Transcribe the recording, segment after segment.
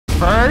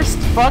First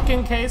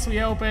fucking case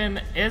we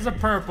open is a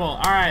purple.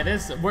 All right,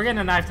 we're getting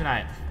a knife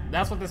tonight.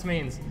 That's what this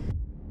means.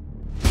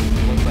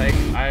 Looks like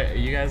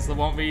you guys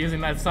won't be using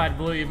that side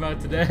blue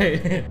emote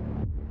today.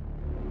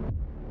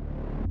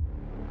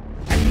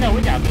 Actually, no,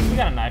 we got this. We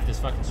got a knife this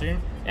fucking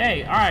stream.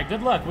 Hey, all right,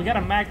 good luck. We got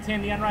a Mac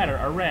 10 Neon Rider,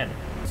 a red.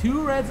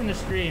 2 reds in the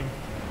stream.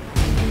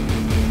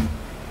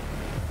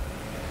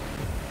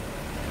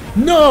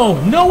 No,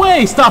 no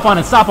way! Stop on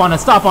it, stop on it,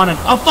 stop on it.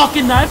 A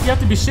fucking knife? You have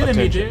to be shitting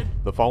me, dude.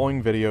 The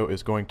following video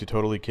is going to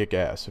totally kick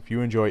ass. If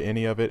you enjoy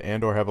any of it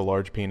and or have a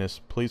large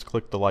penis, please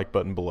click the like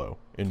button below.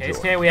 Enjoy.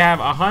 Okay, we have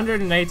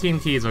 118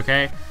 keys,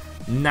 okay?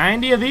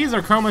 90 of these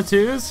are Chroma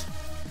 2s.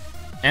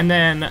 And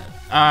then,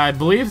 I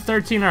believe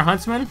 13 are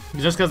Huntsman,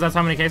 just because that's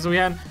how many cases we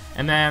had.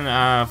 And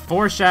then,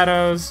 4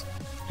 Shadows.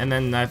 And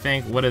then I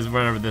think,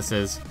 whatever this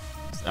is.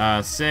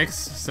 6,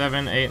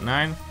 7, 8,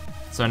 9.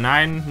 So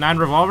 9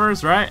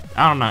 revolvers, right?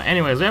 I don't know.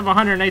 Anyways, we have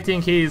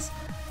 118 keys,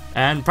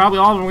 and probably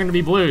all of them are gonna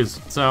be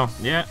blues. So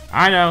yeah,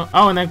 I know.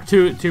 Oh, and then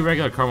two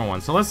regular chroma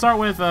ones. So let's start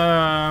with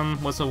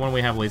what's the one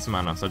we have least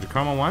amount of? So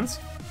chroma ones.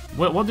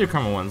 We'll do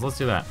chroma ones. Let's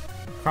do that.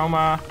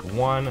 Chroma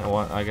one.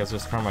 Well, I guess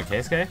just chroma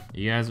case K.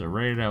 You guys are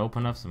ready to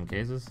open up some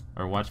cases,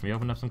 or watch me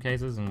open up some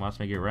cases and watch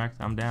me get wrecked?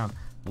 I'm down.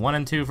 1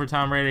 and 2 for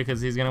Tom Brady because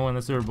he's gonna win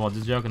the Super Bowl.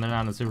 Just joking, they're not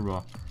in the Super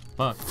Bowl.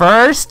 Fuck.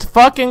 First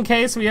fucking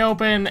case we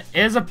open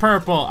is a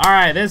purple. All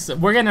right,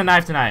 we're getting a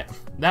knife tonight.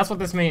 That's what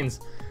this means.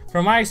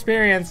 From my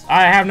experience,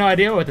 I have no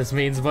idea what this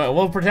means, but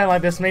we'll pretend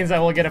like this means that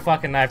we'll get a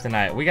fucking knife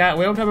tonight. We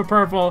opened up a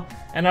purple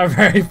in our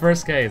very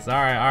first case. All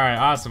right,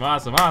 awesome.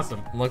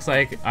 Looks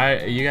like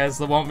you guys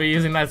won't be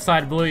using that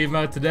side blue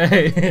emote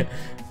today,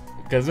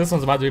 because this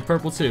one's about to be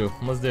purple too.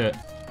 Let's do it.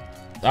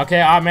 Okay,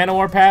 Man of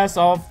War pass,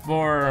 all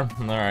for...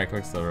 Alright,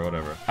 Quicksilver,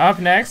 whatever. Up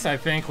next, I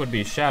think, would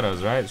be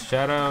Shadows, right?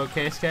 Shadow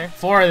case K?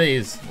 4 of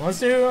these. Let's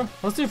do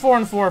 4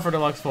 and 4 for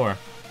Deluxe 4. I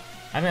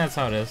think that's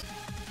how it is.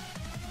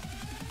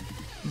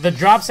 The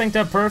drop synced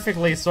up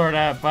perfectly,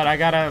 sorta, but I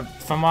got a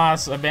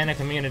FAMAS abandoned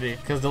community,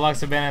 because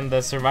Deluxe abandoned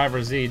the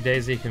Survivor Z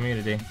DayZ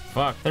community.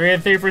 Fuck. 3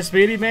 and 3 for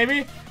Speedy,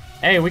 maybe?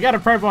 Hey, we got a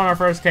purple on our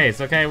first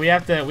case, okay? We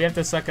have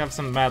to suck up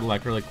some bad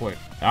luck really quick.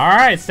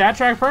 Alright, stat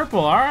track purple.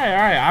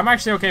 Alright. I'm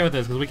actually okay with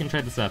this because we can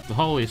trade this up.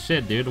 Holy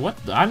shit, dude. What?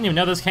 I didn't even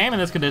know this came in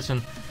this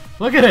condition.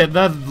 Look at it.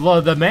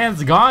 The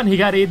man's gone. He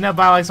got eaten up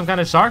by like some kind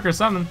of shark or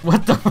something.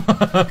 What the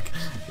fuck?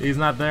 He's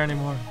not there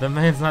anymore. The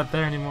man's not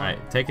there anymore.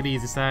 Alright, take it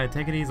easy, side.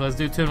 Take it easy. Let's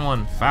do 2 and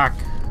 1. Fuck.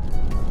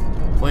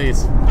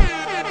 Please.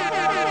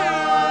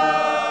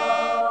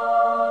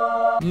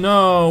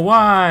 No,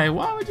 why?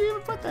 Why would you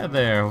even put that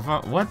there?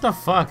 What the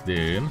fuck,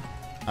 dude?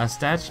 A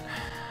statue?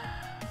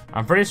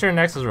 I'm pretty sure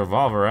next is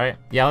Revolver, right?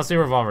 Yeah, let's do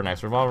Revolver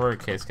next. Revolver,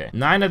 case K.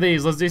 9 of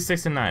these. Let's do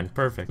 6 and 9.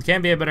 Perfect.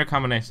 Can't be a better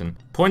combination.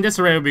 Point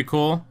Disarray would be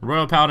cool.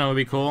 Royal Paladin would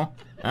be cool.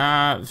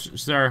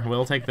 Sure,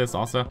 we'll take this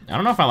also. I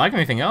don't know if I like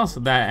anything else.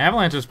 That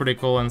Avalanche is pretty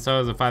cool, and so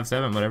is a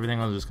 5-7, but everything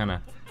else is just kind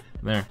of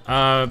there.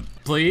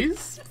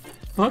 Please?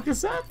 Fuck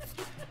us up?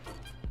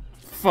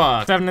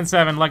 Fuck. 7 and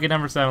 7. Lucky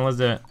number 7. Let's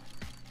do it.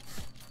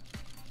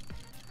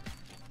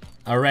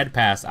 A red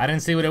pass. I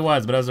didn't see what it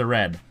was, but it was a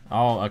red.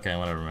 Oh, okay,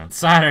 whatever, man.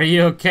 Side, are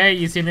you okay?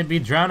 You seem to be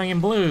drowning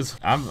in blues.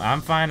 I'm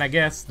fine, I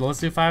guess.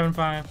 Let's do 5 and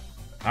 5.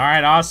 All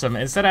right, awesome.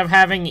 Instead of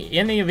having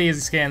any of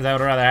these skins, I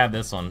would rather have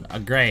this one.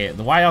 Great.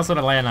 Why else would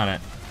I land on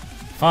it?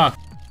 Fuck.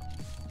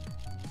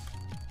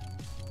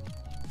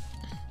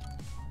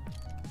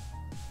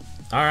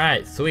 All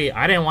right, sweet.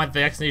 I didn't want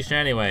the X-Nisha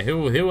anyway.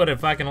 Who would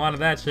have fucking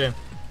wanted that shit?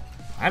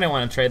 I didn't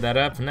want to trade that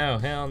up. No,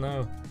 hell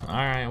no. All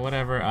right,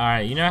 whatever. All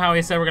right, you know how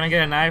we said we're gonna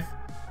get a knife?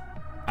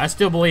 I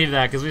still believe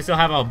that because we still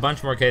have a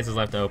bunch more cases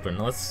left to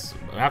open.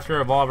 After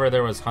Revolver,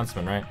 there was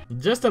Huntsman, right?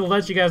 Just to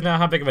let you guys know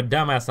how big of a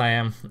dumbass I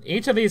am.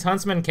 Each of these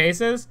Huntsman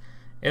cases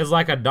is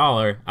like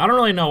 $1. I don't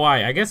really know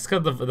why. I guess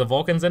because the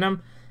Vulcan's in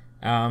them.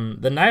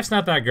 The knife's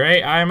not that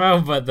great,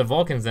 IMO, but the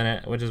Vulcan's in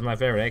it, which is my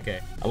favorite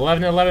AK.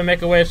 11 and 11,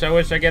 make a wish. I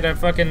wish I get a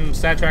fucking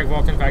stat track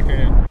Vulcan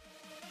factory in.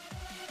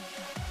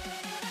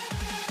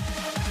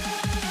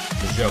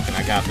 Joking,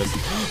 I got this.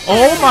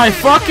 Oh my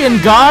fucking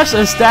gosh,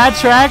 a stat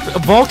track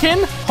Vulcan?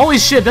 Holy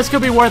shit, this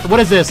could be worth,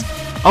 what is this?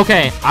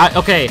 Okay,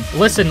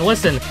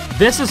 listen,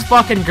 this is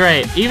fucking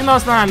great. Even though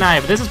it's not a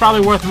knife, this is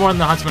probably worth more than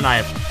the Huntsman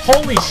knife.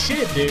 Holy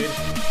shit, dude.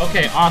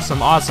 Okay, awesome.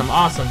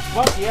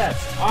 Fuck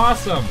yes,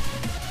 awesome.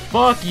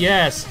 Fuck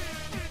yes.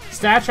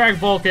 Stat track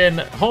Vulcan,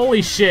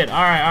 holy shit.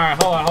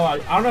 Alright, hold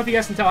on. I don't know if you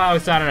guys can tell how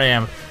excited I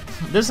am.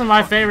 This is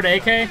my favorite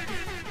AK,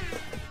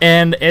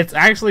 and it's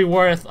actually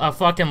worth a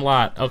fucking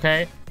lot,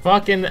 okay?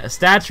 Fucking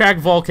stat track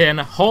Vulcan,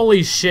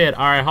 holy shit.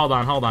 Alright, hold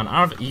on.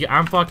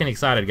 I'm fucking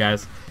excited,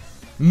 guys.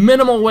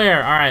 Minimal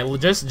wear.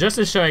 Alright, just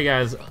to show you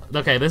guys.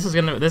 Okay, this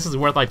is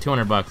worth like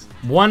 200 bucks.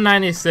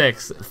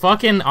 196.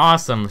 Fucking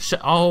awesome.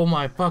 Oh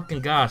my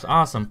fucking gosh,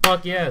 awesome.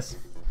 Fuck yes.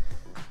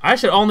 I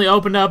should only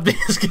open up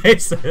these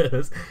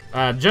cases.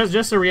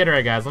 Just to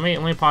reiterate, guys, let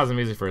me pause the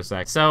music for a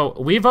sec. So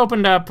we've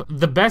opened up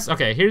the best.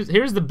 Okay,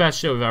 here's the best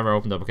shit we've ever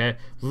opened up. Okay,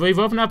 we've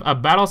opened up a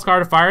Battle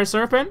Scarred Fire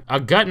Serpent, a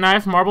Gut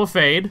Knife Marble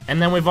Fade,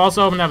 and then we've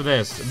also opened up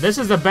this. This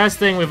is the best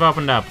thing we've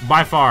opened up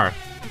by far.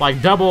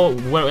 like double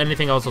what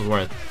anything else was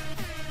worth.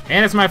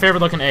 And it's my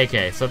favorite looking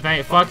AK, so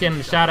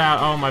fucking shout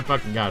out, oh my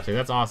fucking god, dude,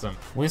 that's awesome.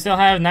 We still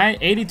have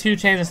 82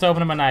 chances to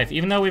open up a knife,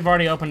 even though we've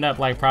already opened up,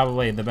 like,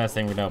 probably the best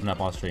thing we'd open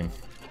up all stream.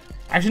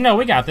 Actually, no,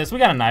 we got this. We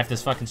got a knife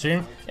this fucking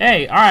stream.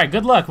 Hey, alright,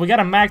 good luck. We got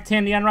a Mac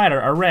 10 Neon Rider,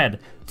 a red.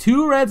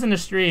 2 reds in the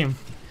stream.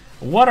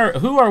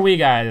 Who are we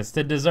guys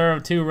to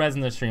deserve 2 reds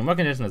in the stream? What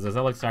condition is this?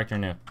 That looks factory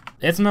new.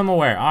 It's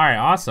Memaware. Alright,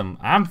 awesome.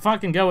 I'm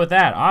fucking good with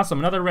that. Awesome,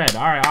 another red.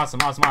 Alright, awesome,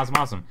 awesome, awesome,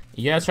 awesome.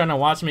 You guys trying to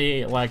watch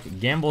me, like,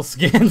 gamble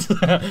skins?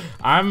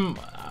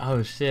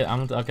 Oh shit,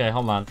 okay,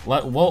 hold on.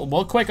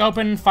 We'll quick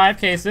open 5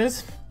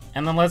 cases,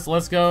 and then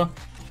let's go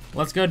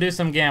do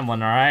some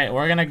gambling, alright?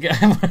 We're gonna go,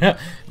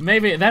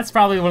 maybe, that's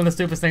probably one of the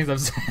stupidest things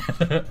I've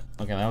said.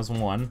 Okay, that was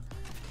 1,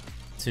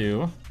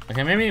 2.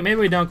 Okay, maybe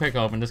we don't quick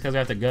open, just because we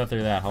have to go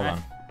through that, hold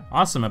on.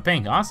 Awesome, a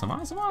pink, awesome,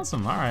 awesome,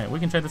 awesome. Alright, we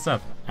can trade this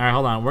up. Alright,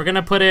 hold on, we're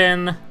gonna put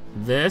in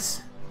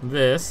this.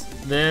 Alright,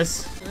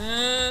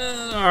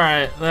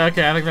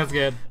 okay, I think that's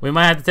good. We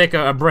might have to take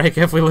a break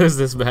if we lose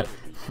this bet.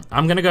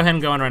 I'm gonna go ahead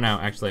and go in right now,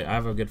 actually. I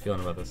have a good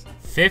feeling about this.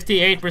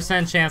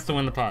 58% chance to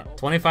win the pot.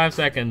 25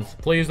 seconds.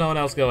 Please no one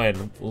else go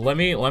in. Let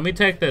me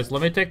take this.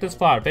 Let me take this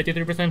pot.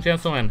 53%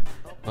 chance to win.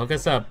 Hook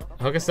us up.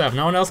 Hook us up.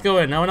 No one else go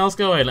in. No one else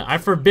go in. I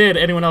forbid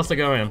anyone else to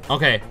go in.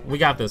 Okay, we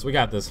got this. We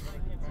got this.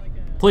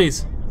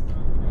 Please.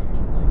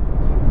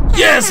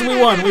 Yes, we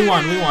won. We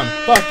won. We won.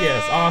 Fuck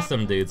yes.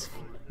 Awesome, dudes.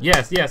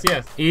 Yes, yes,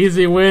 yes.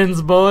 Easy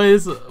wins,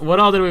 boys. What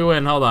all did we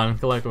win? Hold on.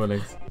 Collect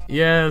winnings.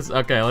 Yes,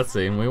 okay, let's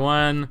see. We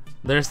won.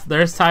 There's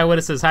Ty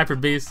Widdas' Hyper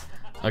Beast.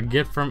 A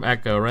gift from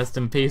Echo. Rest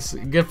in peace.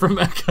 Gift from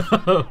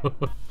Echo.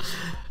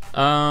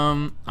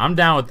 I'm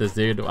down with this,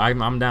 dude.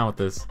 I'm down with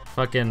this.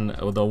 Fucking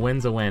the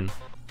win's a win.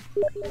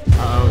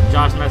 Uh-oh,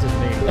 Josh messaged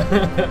me.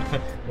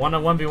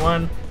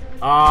 1-1v1.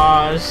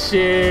 Aw,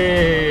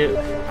 shit.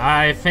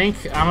 I think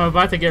I'm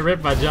about to get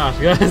ripped by Josh,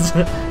 guys.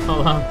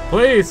 Hold on.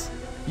 Please.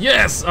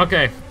 Yes,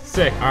 okay.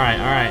 Sick. Alright,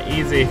 alright.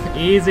 Easy.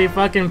 Easy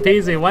fucking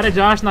peasy. Why did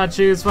Josh not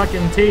choose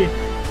fucking T?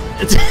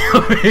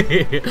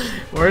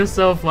 We're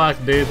so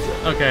fucked, dudes.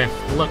 Okay.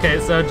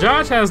 Okay, so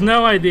Josh has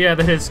no idea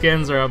that his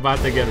skins are about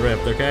to get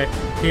ripped, okay?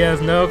 He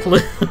has no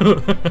clue.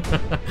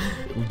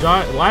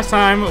 Last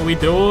time we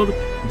dueled,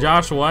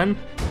 Josh won.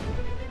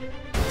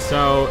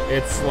 So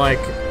it's like,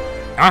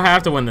 I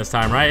have to win this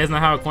time, right? Isn't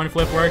that how a coin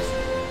flip works?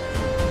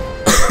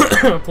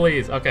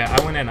 Please. Okay,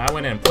 I went in. I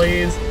went in.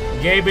 Please.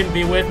 Gaben,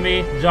 be with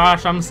me.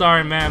 Josh, I'm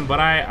sorry, man, but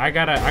I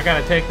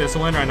gotta take this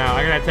win right now.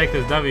 I gotta take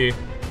this W.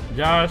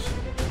 Josh,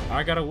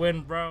 I gotta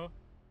win, bro.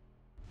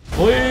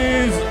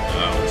 Please.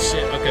 Oh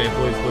shit. Okay,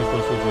 please.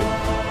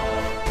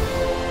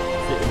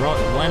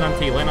 Land on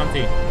T. Land on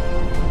T.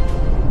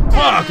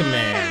 Fuck,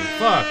 man.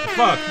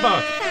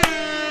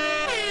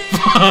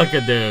 Fuck,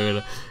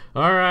 dude.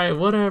 All right,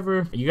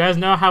 whatever. You guys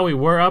know how we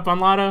were up on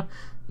Lotto?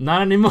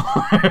 Not anymore.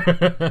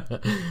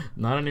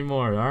 Not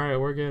anymore. All right,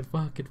 we're good.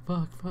 Fuck.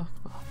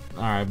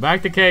 Alright,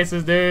 back to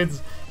cases,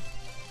 dudes.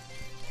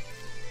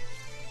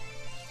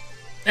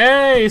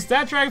 Hey,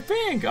 Stat Track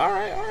Pink!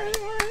 Alright.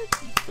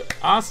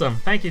 Awesome.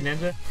 Thank you,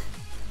 Ninja.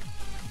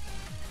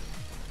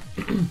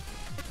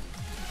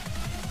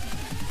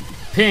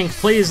 Pink,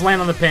 please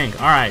land on the pink.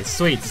 Alright,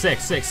 sweet. Sick.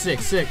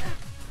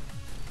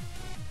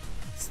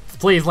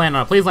 Please land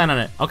on it. Please land on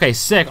it. Okay,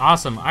 sick.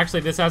 Awesome. Actually,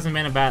 this hasn't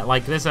been a bad,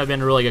 like, this has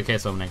been a really good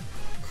case opening.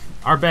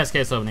 Our best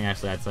case opening,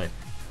 actually, I'd say.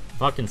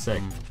 Fucking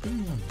sick.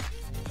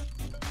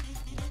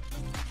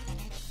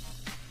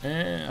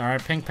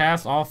 Alright, pink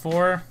pass, all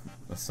 4.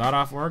 The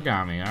sawed-off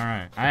origami,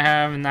 alright. I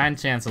have 9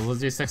 chances. Let's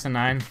do 6 and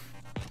 9.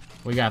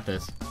 We got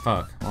this.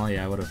 Fuck. Well,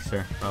 yeah, I would've,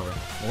 sure. Probably.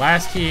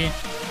 Last key.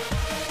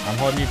 I'm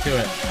holding you to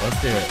it.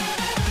 Let's do it.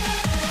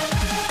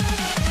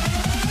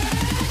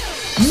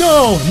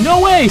 No!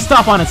 No way!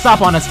 Stop on it!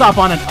 Stop on it! Stop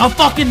on it! A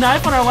fucking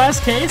knife on our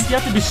last case? You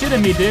have to be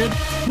shitting me, dude.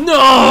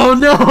 No!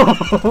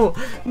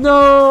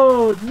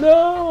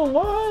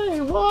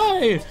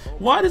 Why?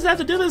 Why does that have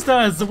to do this to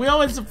us? We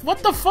always, what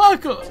the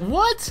fuck?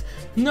 What?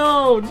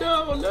 No.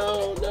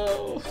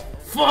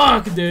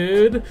 Fuck,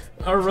 dude.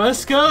 A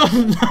Rusko?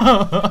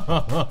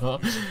 No.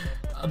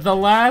 The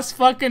last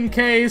fucking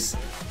case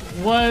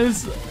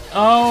was,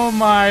 oh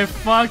my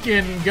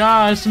fucking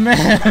gosh, man.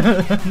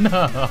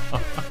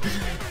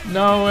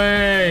 No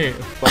way.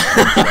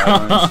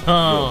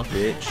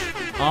 Bitch.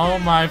 Oh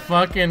my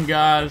fucking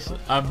gosh.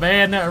 A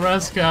bayonet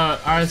Rusko,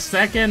 our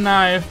second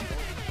knife,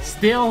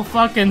 still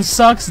fucking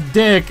sucks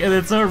dick, and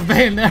it's a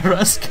bayonet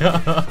Rusko.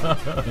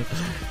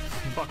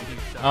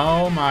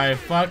 Oh my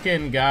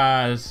fucking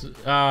gosh.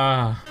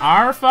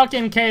 Our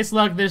fucking case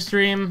luck this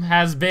stream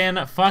has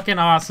been fucking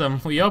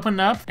awesome. We opened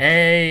up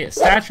a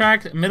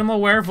StatTrack Minimal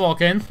Wear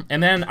Vulcan,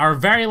 and then our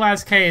very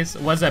last case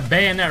was a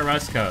bayonet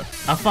Rusko.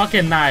 A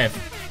fucking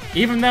knife.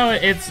 Even though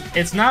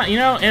it's not, you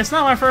know, it's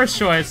not my first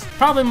choice.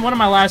 Probably one of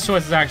my last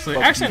choices, actually.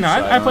 Actually, no,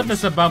 I put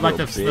this above, like,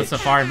 the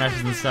Safari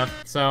meshes and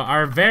stuff. So,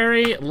 our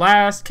very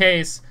last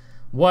case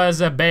was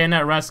a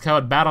bayonet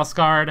Rusko Battle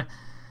Scarred.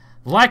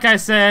 Like I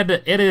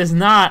said, it is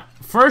not,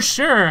 for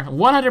sure,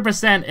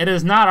 100%, it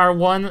is not our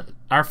one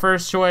our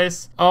first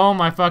choice. Oh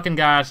my fucking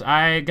gosh.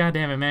 God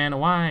damn it, man.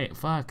 Why?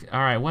 Fuck.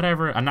 Alright,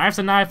 whatever. A knife's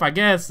a knife, I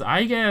guess.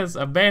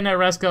 A bayonet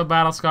Resco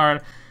battle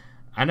scarred.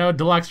 I know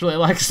Deluxe really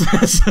likes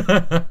this.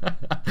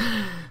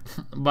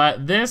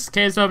 But this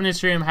case opening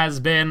stream has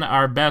been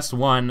our best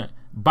one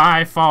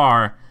by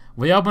far.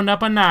 We opened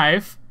up a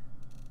knife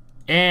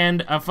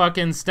and a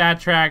fucking stat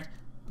track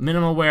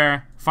minimal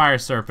wear fire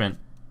serpent.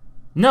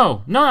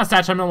 No, not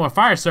stat track minimal wear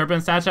fire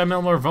serpent, stat track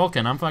minimal wear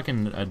Vulcan. I'm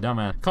fucking a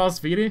dumbass. Call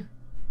Speedy?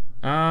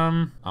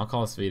 I'll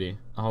call Speedy.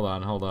 Hold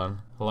on.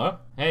 Hello?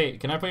 Hey,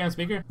 can I put you on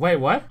speaker? Wait,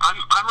 what?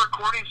 I'm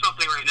recording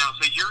something right now,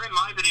 so you're in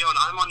my video and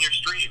I'm on your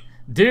stream.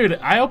 Dude,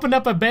 I opened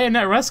up a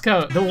bayonet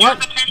Resco. The what? You're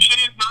the two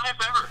shittiest knives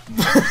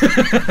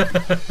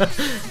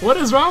ever. What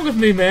is wrong with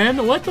me,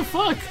 man? What the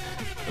fuck?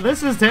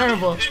 This is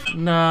terrible.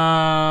 No.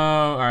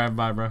 Alright,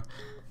 bye, bro.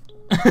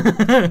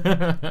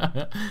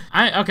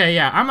 Okay,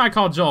 yeah, I might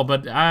call Joel,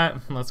 but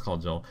let's call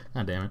Joel.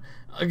 God damn it.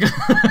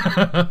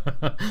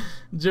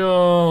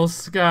 Joel,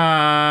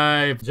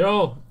 Skype.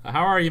 Joel,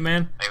 how are you,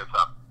 man? Hey, what's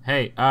up?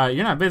 Hey,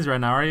 you're not busy right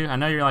now, are you? I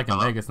know you're like in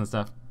Vegas and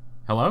stuff.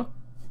 Hello?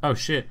 Oh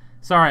shit.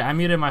 Sorry, I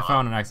muted my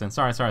phone in accident.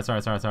 Sorry.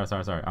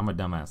 I'm a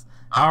dumbass.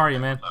 How are you,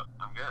 man?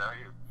 I'm good, how are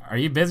you? Are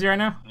you busy right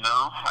now? No,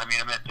 I mean,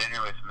 I'm at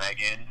dinner with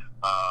Megan,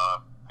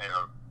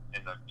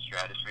 in the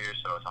stratosphere,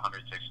 so it's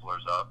 106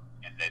 floors up,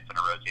 and it's in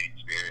a rotating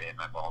sphere, and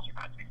my balls are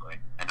kind of tingling.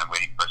 And I'm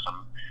waiting for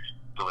some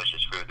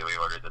delicious food that we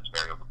ordered that's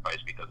very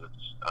overpriced because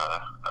it's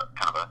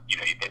kind of a, you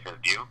pay for the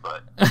view,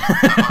 but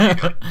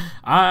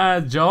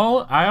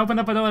Joel, I opened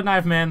up another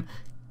knife, man.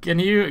 Can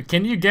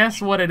you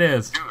guess what it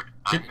is? Dude,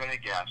 I'm gonna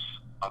guess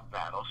a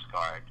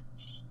battle-scarred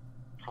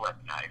flip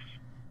knife,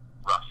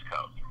 rust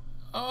coat.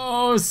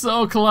 Oh,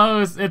 so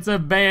close. It's a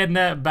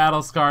bayonet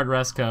battle-scarred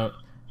rust coat.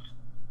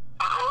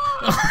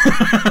 Dude,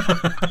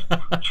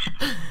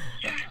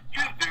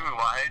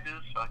 why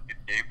does fucking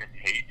David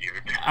hate you,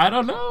 dude? I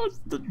don't know,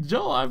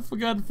 Joel. I've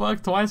gotten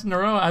fucked twice in a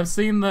row. I've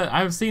seen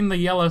the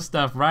yellow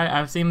stuff, right?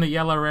 I've seen the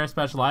yellow rare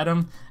special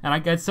item, and I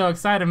get so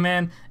excited,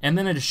 man. And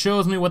then it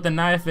shows me what the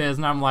knife is,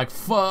 and I'm like,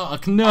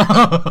 fuck no. Dude,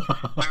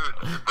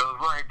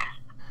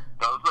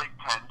 those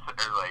 10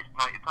 or like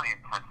no, it's not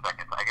even 10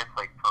 seconds. I guess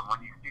like from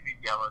when you see the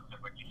yellow to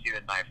when you see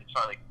the knife, it's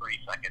probably like 3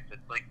 seconds.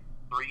 It's like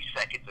 3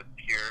 seconds of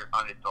pure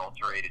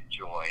unadulterated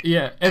joy.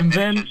 Yeah, and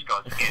then it just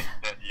goes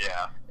instant.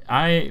 Yeah.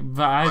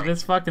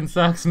 This fucking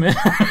sucks, man.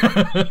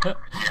 Yeah,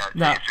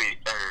 No.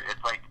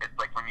 It's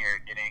like when you're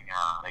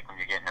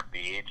getting a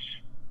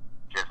beach,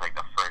 just like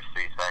the first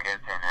 3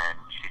 seconds, and then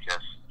she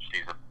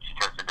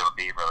turns into a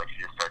beaver, like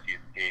she just starts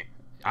using teeth.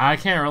 I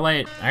can't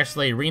relate.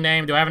 Actually,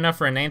 rename. Do I have enough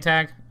for a name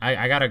tag?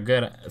 I got a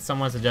good.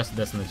 Someone suggested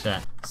this in the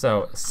chat.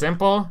 So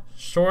simple,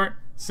 short,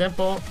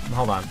 simple.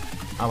 Hold on.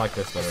 I like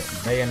this better.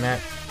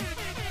 Bayonet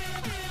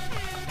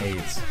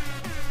AIDS.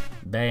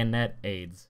 Bayonet AIDS.